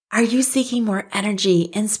Are you seeking more energy,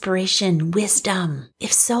 inspiration, wisdom?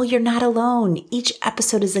 If so, you're not alone. Each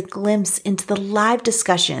episode is a glimpse into the live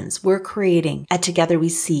discussions we're creating at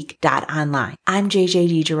togetherweseek.online. I'm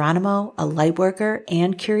JJ DiGeronimo, a lightworker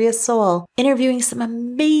and curious soul, interviewing some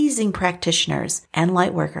amazing practitioners and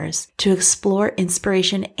lightworkers to explore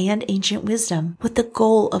inspiration and ancient wisdom with the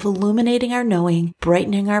goal of illuminating our knowing,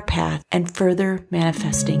 brightening our path, and further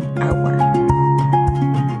manifesting our work.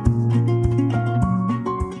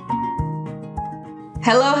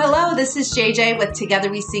 Hello. This is JJ with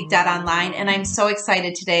togetherweseek.online, and I'm so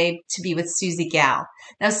excited today to be with Susie Gal.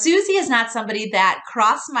 Now, Susie is not somebody that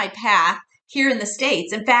crossed my path here in the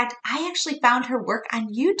States. In fact, I actually found her work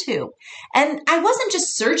on YouTube. And I wasn't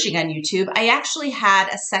just searching on YouTube. I actually had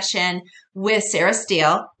a session with Sarah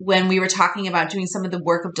Steele when we were talking about doing some of the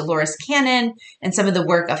work of Dolores Cannon and some of the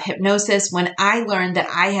work of hypnosis, when I learned that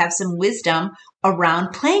I have some wisdom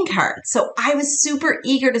around playing cards. So I was super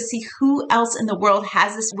eager to see who else in the world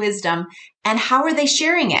has this wisdom and how are they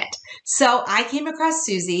sharing it. So I came across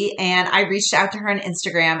Susie and I reached out to her on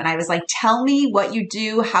Instagram and I was like, tell me what you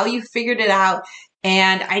do, how you figured it out.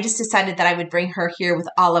 And I just decided that I would bring her here with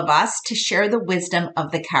all of us to share the wisdom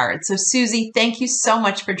of the cards. So Susie, thank you so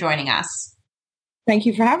much for joining us. Thank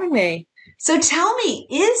you for having me. So tell me,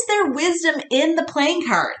 is there wisdom in the playing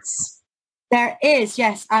cards? There is,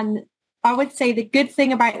 yes. And I would say the good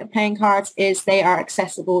thing about the playing cards is they are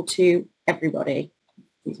accessible to everybody.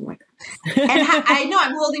 These are my cards. And I know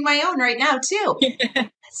I'm holding my own right now too. Yeah.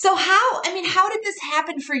 So how did this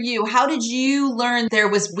happen for you? How did you learn there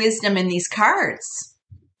was wisdom in these cards?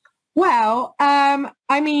 Well,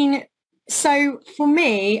 so for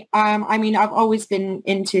me, I've always been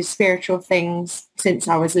into spiritual things since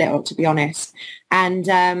I was little, to be honest.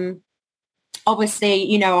 And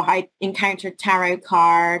obviously, I encountered tarot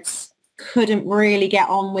cards, couldn't really get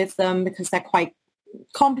on with them because they're quite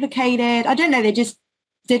complicated. I don't know, they just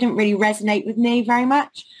didn't really resonate with me very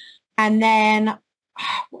much. And then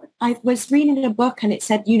I was reading a book and it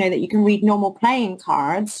said, that you can read normal playing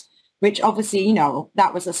cards, which obviously,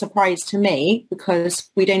 that was a surprise to me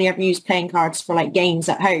because we'd only ever use playing cards for like games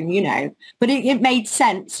at home, but it made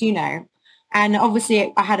sense, And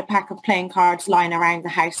obviously I had a pack of playing cards lying around the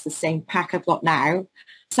house, the same pack I've got now.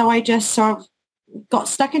 So I just sort of got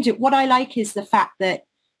stuck into it. What I like is the fact that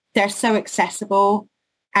they're so accessible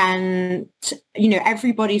and,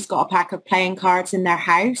 everybody's got a pack of playing cards in their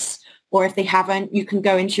house. Or if they haven't, you can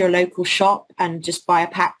go into your local shop and just buy a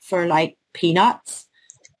pack for like peanuts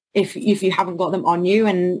if you haven't got them on you.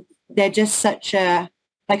 And they're just such a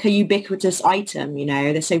ubiquitous item,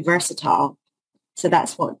 they're so versatile. So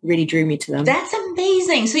that's what really drew me to them. That's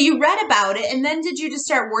amazing. So you read about it and then did you just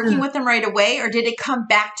start working with them right away, or did it come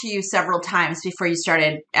back to you several times before you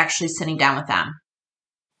started actually sitting down with them?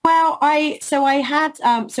 Well, I had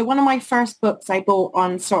one of my first books I bought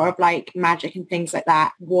on sort of like magic and things like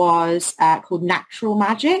that was called Natural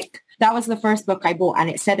Magic. That was the first book I bought, and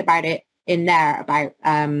it said about it in there about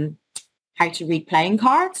how to read playing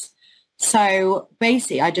cards. So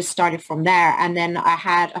basically, I just started from there, and then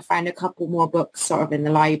I found a couple more books sort of in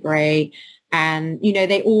the library, and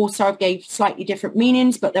they all sort of gave slightly different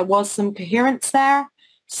meanings, but there was some coherence there.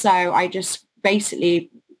 So I just basically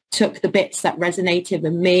took the bits that resonated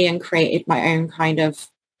with me and created my own kind of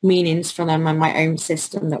meanings for them and my own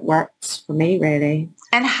system that works for me, really.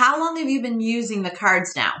 And how long have you been using the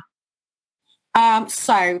cards now?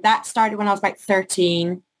 So that started when I was about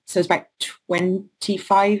 13. So it's about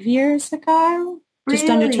 25 years ago. Really?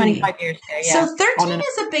 Just under 25 years ago, yeah. So 13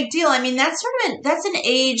 is a big deal. I mean, that's an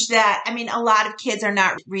age that, a lot of kids are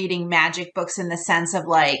not reading magic books in the sense of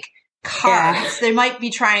like cards. Yeah. They might be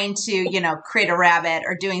trying to, create a rabbit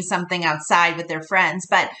or doing something outside with their friends.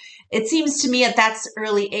 But it seems to me at that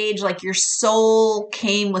early age, like your soul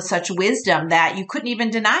came with such wisdom that you couldn't even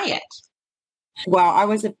deny it. Well, I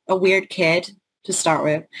was a weird kid to start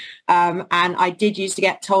with. And I did used to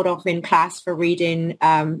get told off in class for reading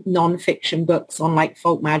non-fiction books on like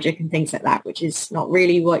folk magic and things like that, which is not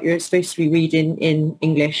really what you're supposed to be reading in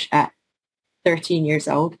English at 13 years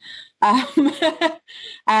old.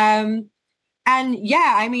 And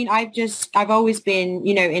yeah, I've always been,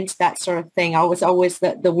 into that sort of thing. I was always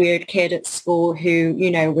the weird kid at school who,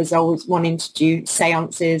 was always wanting to do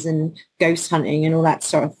seances and ghost hunting and all that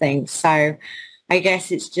sort of thing. So I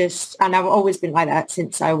guess it's just, and I've always been like that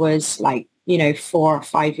since I was like, 4 or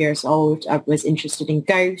 5 years old. I was interested in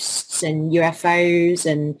ghosts and UFOs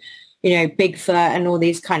and, Bigfoot and all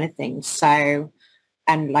these kind of things. So,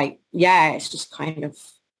 and like, yeah, it's just kind of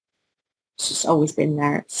It's just always been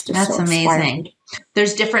there. It's just That's sort of amazing. spiraled.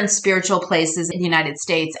 There's different spiritual places in the United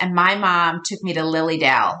States, and my mom took me to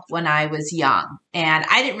Lilydale when I was young. And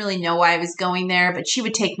I didn't really know why I was going there, but she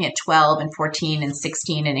would take me at 12 and 14 and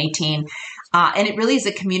 16 and 18. And it really is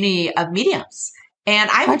a community of mediums. And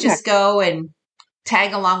I would Okay. just go and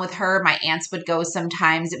tag along with her. My aunts would go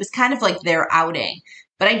sometimes. It was kind of like their outing.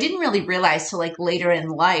 But I didn't really realize till like later in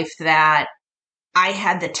life that I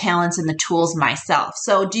had the talents and the tools myself.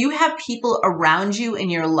 So do you have people around you in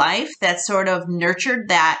your life that sort of nurtured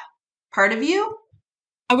that part of you?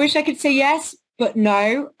 I wish I could say yes, but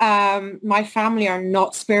no. My family are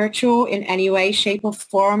not spiritual in any way, shape or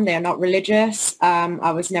form. They're not religious.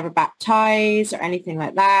 I was never baptized or anything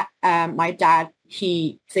like that. My dad,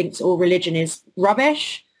 he thinks all religion is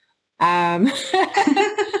rubbish.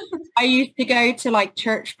 I used to go to like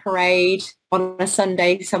church parade on a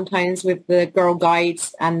Sunday sometimes with the Girl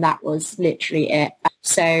Guides, and that was literally it.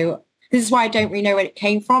 So this is why I don't really know where it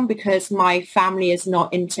came from, because my family is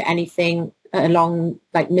not into anything along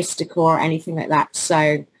like mystical or anything like that.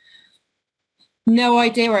 So no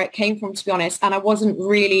idea where it came from, to be honest. And I wasn't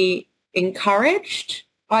really encouraged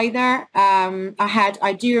either.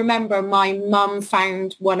 I do remember my mum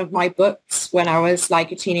found one of my books when I was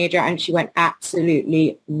like a teenager, and she went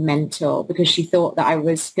absolutely mental because she thought that I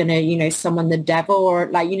was going to, summon the devil or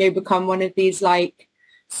like, become one of these like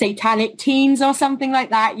satanic teens or something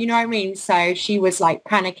like that. You know what I mean? So she was like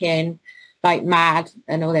panicking, like mad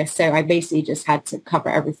and all this. So I basically just had to cover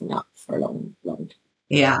everything up for a long time.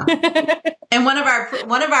 Yeah. And one of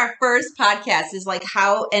our first podcasts is like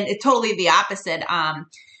how, and it's totally the opposite.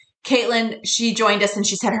 Caitlin, she joined us and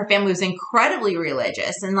she said her family was incredibly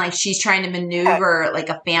religious, and like she's trying to maneuver like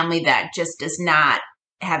a family that just does not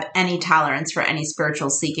have any tolerance for any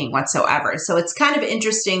spiritual seeking whatsoever. So it's kind of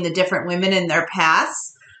interesting, the different women in their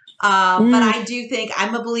paths. But I do think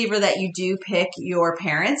I'm a believer that you do pick your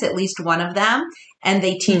parents, at least one of them, and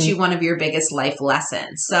they teach you one of your biggest life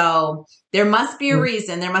lessons. So there must be a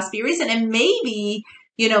reason. There must be a reason. And maybe,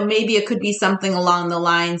 maybe it could be something along the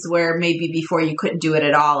lines where maybe before you couldn't do it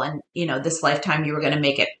at all. And, this lifetime you were going to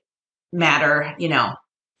make it matter,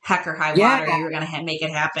 heck or high water, you were going to make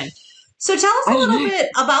it happen. So tell us a little bit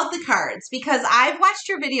about the cards, because I've watched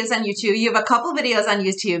your videos on YouTube. You have a couple videos on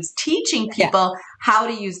YouTube teaching people how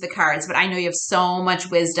to use the cards, but I know you have so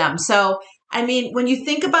much wisdom. So, I mean, when you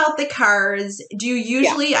think about the cards, do you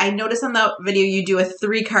usually, I notice on the video, you do a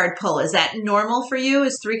 3-card pull. Is that normal for you?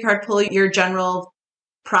 Is 3-card pull your general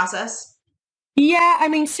process? Yeah, I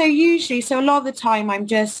mean, so a lot of the time I'm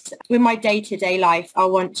just, with my day-to-day life, I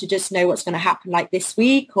want to just know what's going to happen like this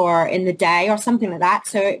week or in the day or something like that.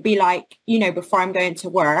 So it'd be like, before I'm going to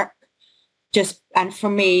work, and for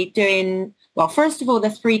me first of all, the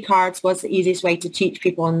 3 cards was the easiest way to teach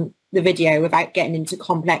people on the video without getting into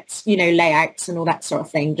complex, layouts and all that sort of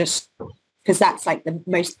thing, just because that's like the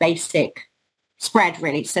most basic spread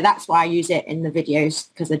really. So that's why I use it in the videos,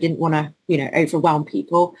 because I didn't want to, overwhelm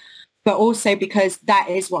people. But also because that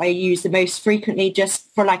is what I use the most frequently,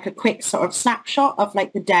 just for like a quick sort of snapshot of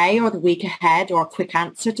like the day or the week ahead, or a quick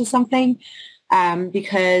answer to something,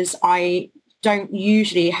 because I don't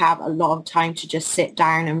usually have a lot of time to just sit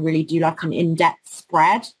down and really do like an in-depth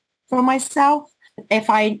spread for myself. If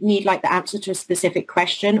I need like the answer to a specific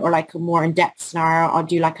question or like a more in-depth scenario, I'll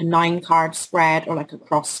do like a 9-card spread or like a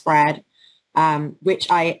cross spread, which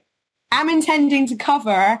I am intending to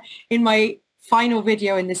cover in my final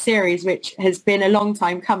video in the series, which has been a long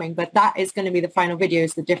time coming, but that is going to be the final video,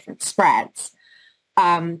 is the different spreads.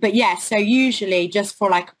 But yeah, so usually just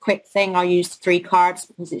for like a quick thing, I'll use 3 cards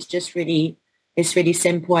because it's really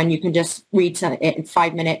simple, and you can just read it in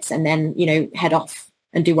 5 minutes and then, head off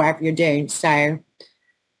and do whatever you're doing. So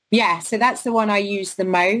yeah, so that's the one I use the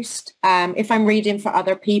most. If I'm reading for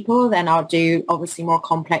other people, then I'll do obviously more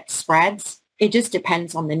complex spreads. It just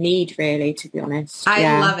depends on the need, really, to be honest.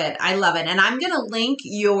 I love it. I love it. And I'm going to link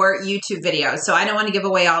your YouTube video. So I don't want to give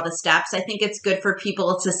away all the steps. I think it's good for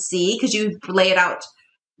people to see, because you lay it out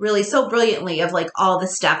really so brilliantly of like all the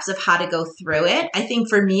steps of how to go through it. I think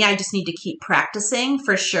for me, I just need to keep practicing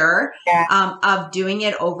for sure, of doing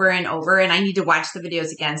it over and over. And I need to watch the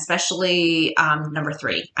videos again, especially number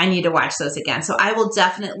 3. I need to watch those again. So I will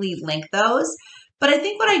definitely link those. But I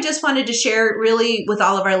think what I just wanted to share really with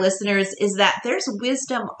all of our listeners is that there's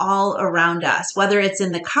wisdom all around us, whether it's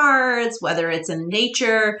in the cards, whether it's in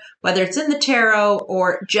nature, whether it's in the tarot,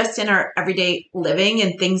 or just in our everyday living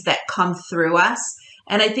and things that come through us.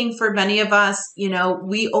 And I think for many of us,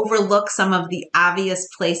 we overlook some of the obvious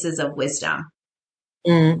places of wisdom.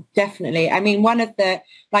 Definitely. I mean, one of the,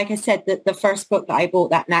 like I said, the first book that I bought,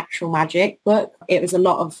 that Natural Magic book, it was a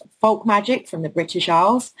lot of folk magic from the British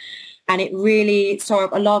Isles. And it really sort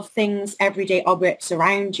of a lot of things, everyday objects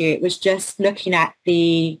around you. It was just looking at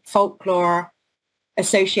the folklore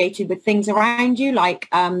associated with things around you, like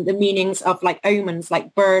the meanings of like omens,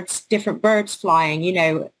 like birds, different birds flying, you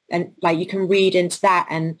know, and like you can read into that,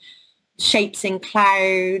 and shapes in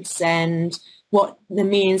clouds, and what the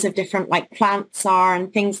meanings of different like plants are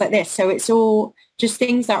and things like this. So it's all just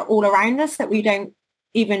things that are all around us that we don't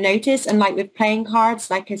even notice. And like with playing cards,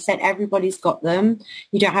 like I said, everybody's got them.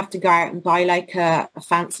 You don't have to go out and buy like a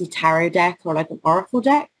fancy tarot deck or like an oracle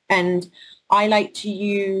deck. And I like to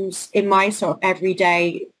use in my sort of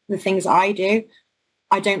everyday, the things I do,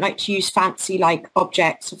 I don't like to use fancy like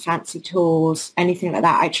objects or fancy tools, anything like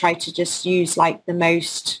that. I try to just use like the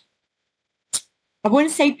most, I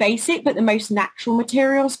wouldn't say basic, but the most natural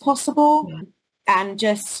materials possible, and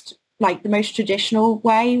just like the most traditional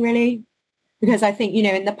way, really. Because I think, you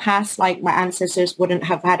know, in the past, like my ancestors wouldn't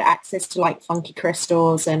have had access to like funky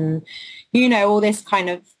crystals and, you know, all this kind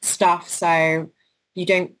of stuff. So you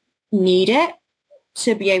don't need it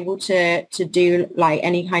to be able to do like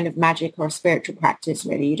any kind of magic or spiritual practice.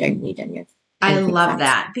 Really, you don't need any of I anything love fancy.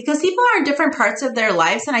 that, because people are in different parts of their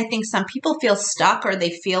lives. And I think some people feel stuck, or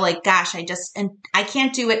they feel like, gosh, and I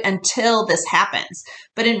can't do it until this happens.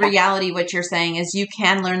 But in reality, what you're saying is you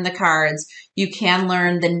can learn the cards. You can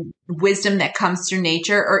learn the wisdom that comes through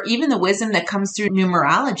nature, or even the wisdom that comes through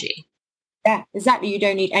numerology. Yeah, exactly. You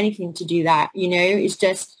don't need anything to do that. You know, it's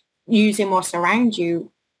just using what's around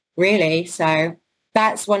you, really. So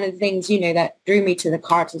that's one of the things, you know, that drew me to the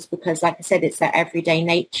cards, is because, like I said, it's that everyday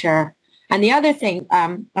nature. And the other thing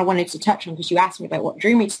I wanted to touch on, because you asked me about what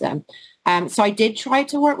drew me to them. So I did try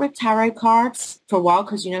to work with tarot cards for a while,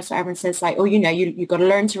 because, you know, so everyone says like, oh, you know, you got to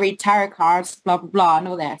learn to read tarot cards, blah, blah, blah, and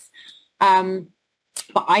all this.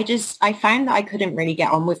 But I found that I couldn't really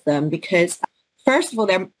get on with them, because first of all,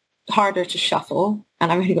 they're harder to shuffle,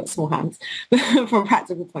 and I've only got small hands from a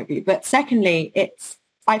practical point of view. But secondly,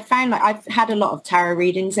 I found like I've had a lot of tarot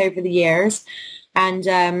readings over the years,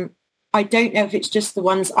 and I don't know if it's just the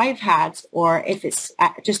ones I've had or if it's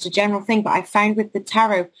just a general thing, but I found with the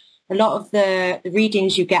tarot, a lot of the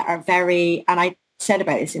readings you get are very, and I said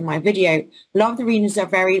about this in my video, a lot of the readings are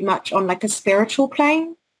very much on like a spiritual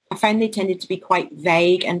plane. I found they tended to be quite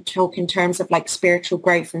vague and talk in terms of like spiritual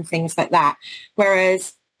growth and things like that.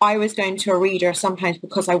 Whereas I was going to a reader sometimes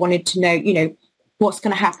because I wanted to know, you know, what's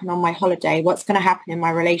going to happen on my holiday, what's going to happen in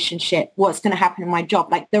my relationship, what's going to happen in my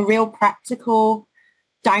job, like the real practical,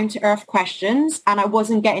 down to earth questions. And I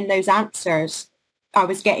wasn't getting those answers. I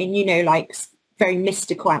was getting, you know, like very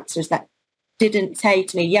mystical answers that didn't say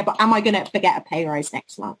to me, yeah, but am I going to get a pay rise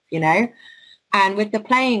next month, you know? And with the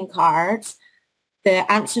playing cards, the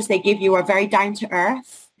answers they give you are very down to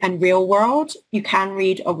earth and real world. You can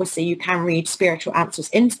read, obviously, you can read spiritual answers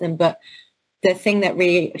into them. But the thing that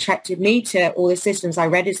really attracted me to all the systems I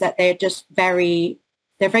read is that they're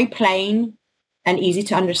very plain and easy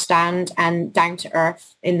to understand and down to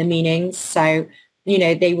earth in the meanings. So, you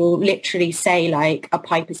know, they will literally say like a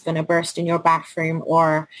pipe is going to burst in your bathroom,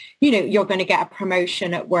 or, you know, you're going to get a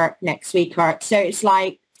promotion at work next week. Or so it's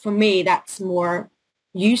like, for me, that's more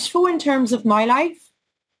useful in terms of my life.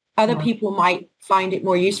 Other people might find it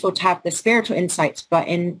more useful to have the spiritual insights, but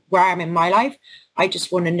in where I'm in my life, I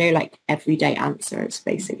just want to know like everyday answers,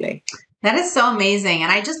 basically. That is so amazing.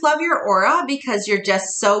 And I just love your aura, because you're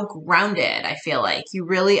just so grounded. I feel like you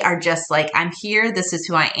really are just like, I'm here. This is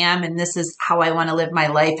who I am. And this is how I want to live my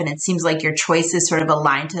life. And it seems like your choices sort of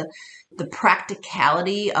align to the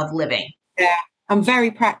practicality of living. Yeah, I'm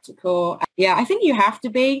very practical. Yeah, I think you have to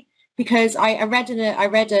be, because I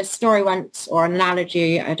read a story once, or an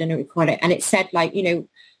analogy, I don't know what you call it. And it said like, you know,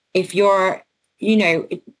 if you're, you know,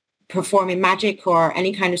 performing magic or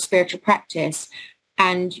any kind of spiritual practice,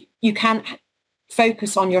 and you can't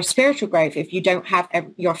focus on your spiritual growth if you don't have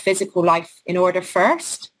your physical life in order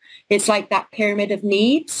first. It's like that pyramid of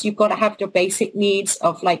needs. You've got to have your basic needs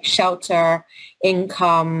of like shelter,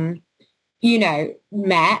 income, you know,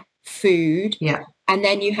 met, food. Yeah. And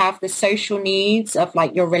then you have the social needs of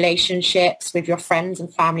like your relationships with your friends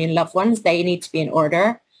and family and loved ones. They need to be in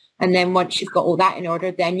order. And then once you've got all that in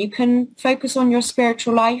order, then you can focus on your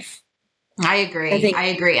spiritual life. I agree. I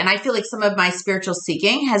agree. And I feel like some of my spiritual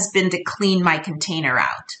seeking has been to clean my container out.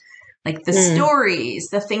 Like the stories,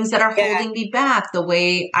 the things that are holding me back, the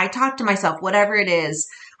way I talk to myself, whatever it is.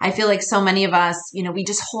 I feel like so many of us, you know, we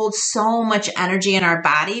just hold so much energy in our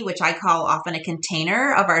body, which I call often a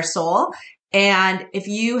container of our soul. And if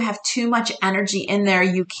you have too much energy in there,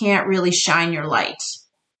 you can't really shine your light.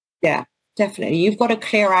 Yeah. Definitely. You've got to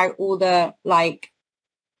clear out all the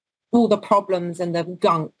problems and the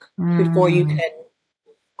gunk before you can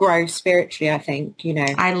grow spiritually, I think,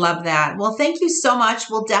 I love that. Well, thank you so much.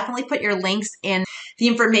 We'll definitely put your links in the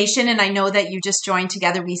information. And I know that you just joined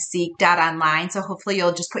Together We Seek .online. So hopefully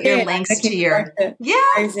you'll just put your links to your,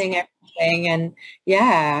 everything and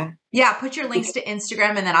put your links to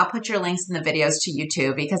Instagram, and then I'll put your links in the videos to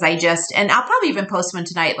YouTube, because and I'll probably even post one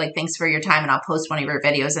tonight, like, thanks for your time. And I'll post one of your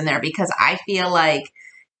videos in there, because I feel like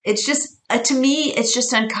it's just, to me, it's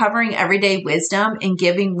just uncovering everyday wisdom and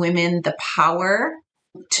giving women the power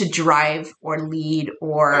to drive or lead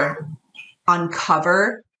or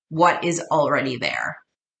uncover what is already there.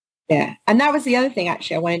 Yeah. And that was the other thing,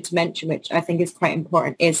 actually, I wanted to mention, which I think is quite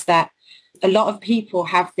important, is that a lot of people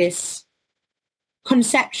have this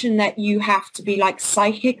conception that you have to be like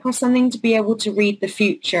psychic or something to be able to read the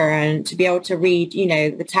future and to be able to read,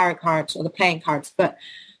 the tarot cards or the playing cards. But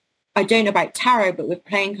I don't know about tarot, but with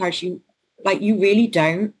playing cards, you really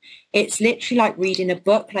don't. It's literally like reading a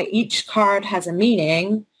book. Like, each card has a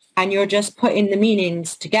meaning and you're just putting the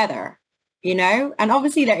meanings together, and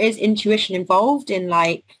obviously there is intuition involved in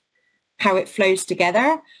like how it flows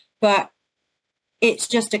together, but it's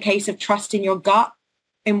just a case of trusting your gut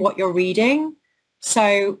in what you're reading.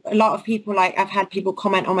 So a lot of people, like, I've had people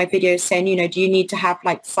comment on my videos saying, do you need to have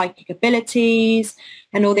like psychic abilities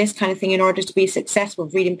and all this kind of thing in order to be successful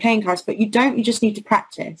with reading playing cards? But you don't, you just need to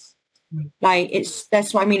practice. Like,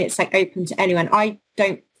 that's what I mean. It's like open to anyone. I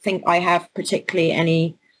don't think I have particularly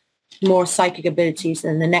any more psychic abilities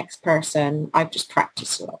than the next person. I've just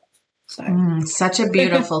practiced a lot. So such a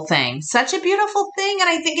beautiful thing. Such a beautiful thing. And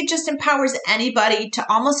I think it just empowers anybody to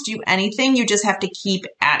almost do anything. You just have to keep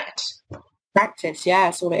at it. Practice, yeah,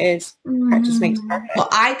 that's all it is. Practice makes perfect. Well,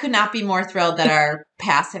 I could not be more thrilled that our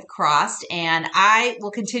paths have crossed, and I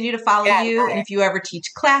will continue to follow you. And if you ever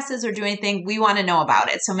teach classes or do anything, we want to know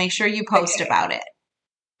about it. So make sure you post about it.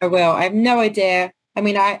 I will. I have no idea. I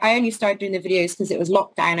mean, I only started doing the videos because it was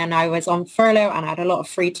lockdown and I was on furlough and I had a lot of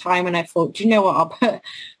free time, and I thought, do you know what?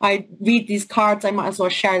 I read these cards. I might as well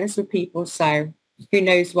share this with people. So who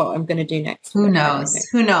knows what I'm going to do next? Who knows?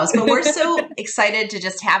 Who knows? But we're so excited to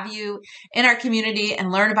just have you in our community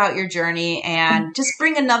and learn about your journey and just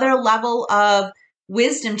bring another level of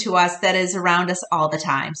wisdom to us that is around us all the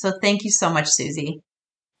time. So thank you so much, Susie.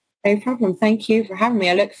 No problem. Thank you for having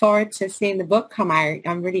me. I look forward to seeing the book come out.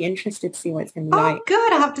 I'm really interested to see what it's going to be like.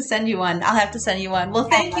 Good. I'll have to send you one. Well,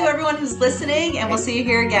 thank you, everyone who's listening, and we'll see you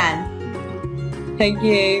here again. Thank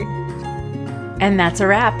you. And that's a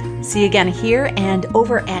wrap. See you again here and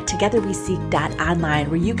over at togetherweseek.online,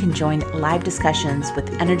 where you can join live discussions with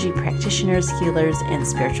energy practitioners, healers, and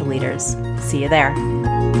spiritual leaders. See you there.